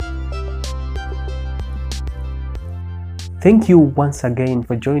Thank you once again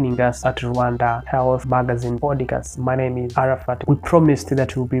for joining us at Rwanda Health Magazine Podcast. My name is Arafat. We promised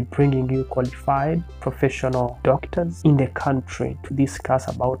that we'll be bringing you qualified professional doctors in the country to discuss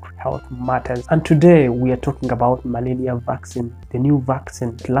about health matters. And today we are talking about malaria vaccine, the new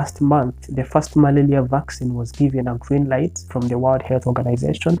vaccine. Last month, the first malaria vaccine was given a green light from the World Health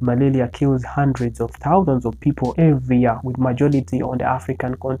Organization. Malaria kills hundreds of thousands of people every year, with majority on the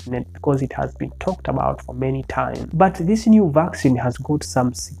African continent because it has been talked about for many times. But this new vaccine has got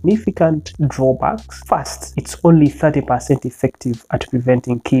some significant drawbacks. First, it's only 30% effective at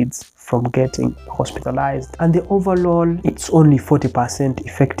preventing kids from getting hospitalized, and the overall it's only 40%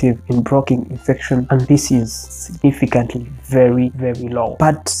 effective in blocking infection, and this is significantly very low.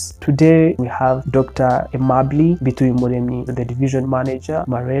 But today we have Dr. Aimable Mbituyumuremyi, the division manager,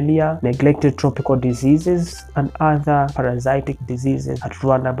 Malaria Neglected Tropical Diseases and other parasitic diseases at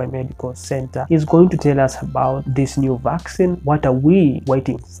Rwanda Biomedical Center. He's going to tell us about this new vaccine. What are we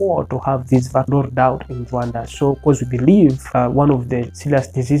waiting for to have this vaccine rolled out in Rwanda? So, because we believe one of the serious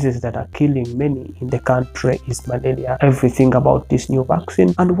diseases that are killing many in the country is malaria. Everything about this new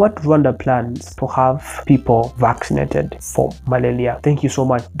vaccine and what Rwanda plans to have people vaccinated for malaria. Thank you so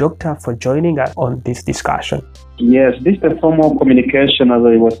much, Doctor, for joining us on this discussion. Yes, this is a formal communication, as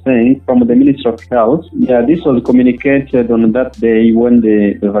I was saying, from the Ministry of Health. Yeah, this was communicated on that day when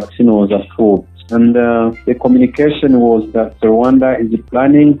the vaccine was approved. And the communication was that Rwanda is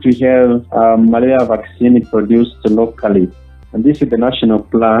planning to have malaria vaccine produced locally. And this is the national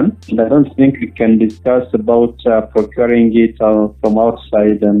plan, and I don't think we can discuss about procuring it from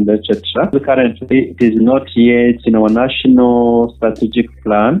outside and etc. Currently, it is not yet in our national strategic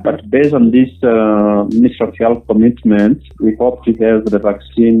plan, but based on this Ministry of Health commitment, we hope to have the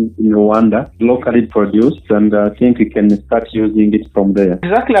vaccine in Rwanda locally produced, and I think we can start using it from there.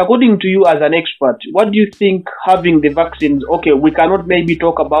 Exactly. According to you as an expert, what do you think having the vaccines? Okay, we cannot maybe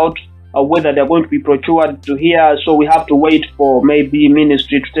talk about whether they're going to be procured to here, so we have to wait for maybe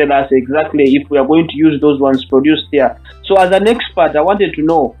ministry to tell us exactly if we are going to use those ones produced here. So as an expert, I wanted to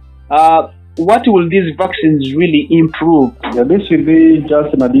know what will these vaccines really improve? Yeah, this will be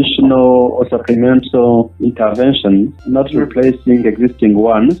just an additional or supplemental intervention, not replacing existing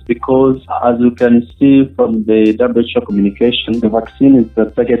ones, because as you can see from the WHO communication, the vaccine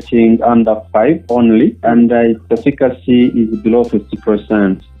is targeting under 5 only, and its efficacy is below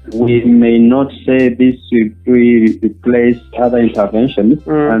 50%. We may not say this will replace other interventions,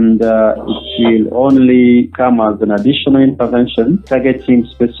 and it will only come as an additional intervention targeting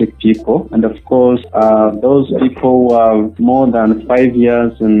specific people. And of course, those people who have more than 5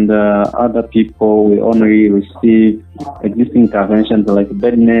 years and other people will only receive existing interventions like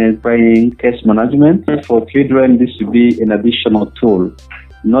bedness, spraying, case management. For children, this will be an additional tool,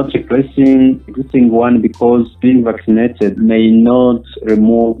 not replacing existing one, because being vaccinated may not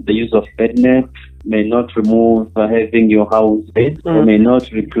remove the use of bednet, may not remove having your house bed, or may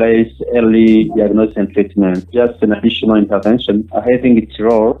not replace early diagnosis and treatment. Just an additional intervention having its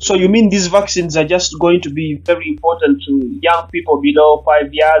role. So you mean these vaccines are just going to be very important to young people below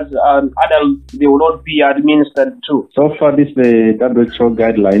 5 years, and adults they will not be administered to? So far, this is the WHO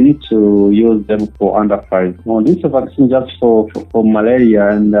guideline to use them for under 5. Now, this is a vaccine just for malaria,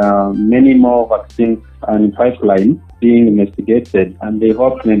 and many more vaccines are in pipeline being investigated, and they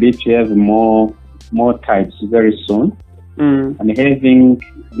hope maybe to have more types very soon. And having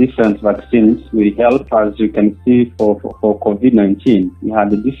different vaccines will help. As you can see, for COVID-19, we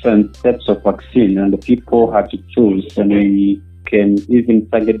had different types of vaccine, and the people had to choose, and we can even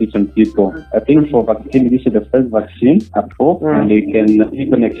target different people. I think for vaccine, this is the first vaccine approved, and we can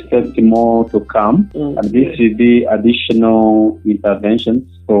even expect more to come. And this will be additional interventions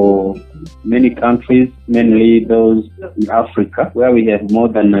for many countries, mainly those in Africa, where we have more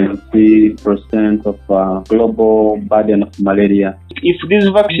than 90% of global burden of malaria. If these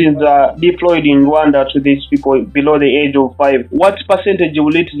vaccines are deployed in Rwanda to these people below the age of 5, what percentage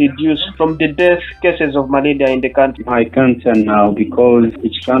will it reduce from the death cases of malaria in the country? I can't tell now, because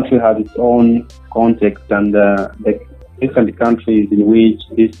each country has its own context, and the different countries in which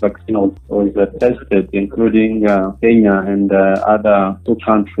this vaccine was tested, including Kenya and other 2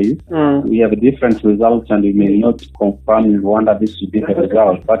 countries. We have different results, and we may not confirm in Rwanda this will be the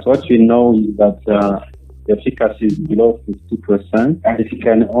result. But what we know is that the efficacy is below 50%, and it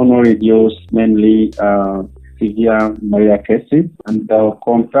can only reduce mainly severe malaria cases. And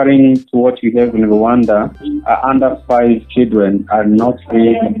comparing to what we have in Rwanda, under 5 children are not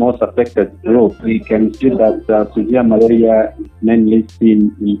really the most affected group. We can see that severe malaria mainly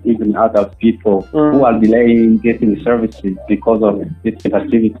seen in even adult people who are delaying getting services because of this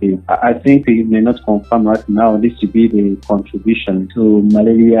activity. I think we may not confirm right now this to be the contribution to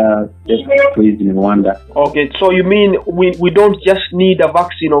malaria death increase in Rwanda. Okay, so you mean we don't just need a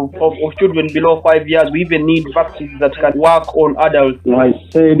vaccine of children below 5 years, we even need vaccines that can work on adults? I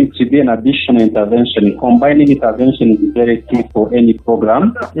said it should be an additional intervention. Combining intervention is very key for any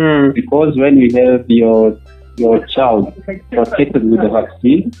program because when you have your child protected with the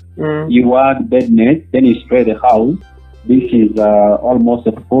vaccine, you add bed net, then you spray the house. This is almost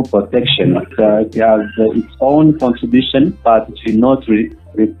a full protection. It has its own contribution, but it will not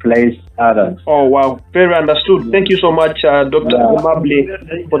replace others. Oh, wow. Very understood. Thank you so much, Dr.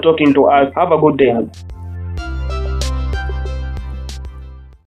 Aimable, for talking to us. Have a good day.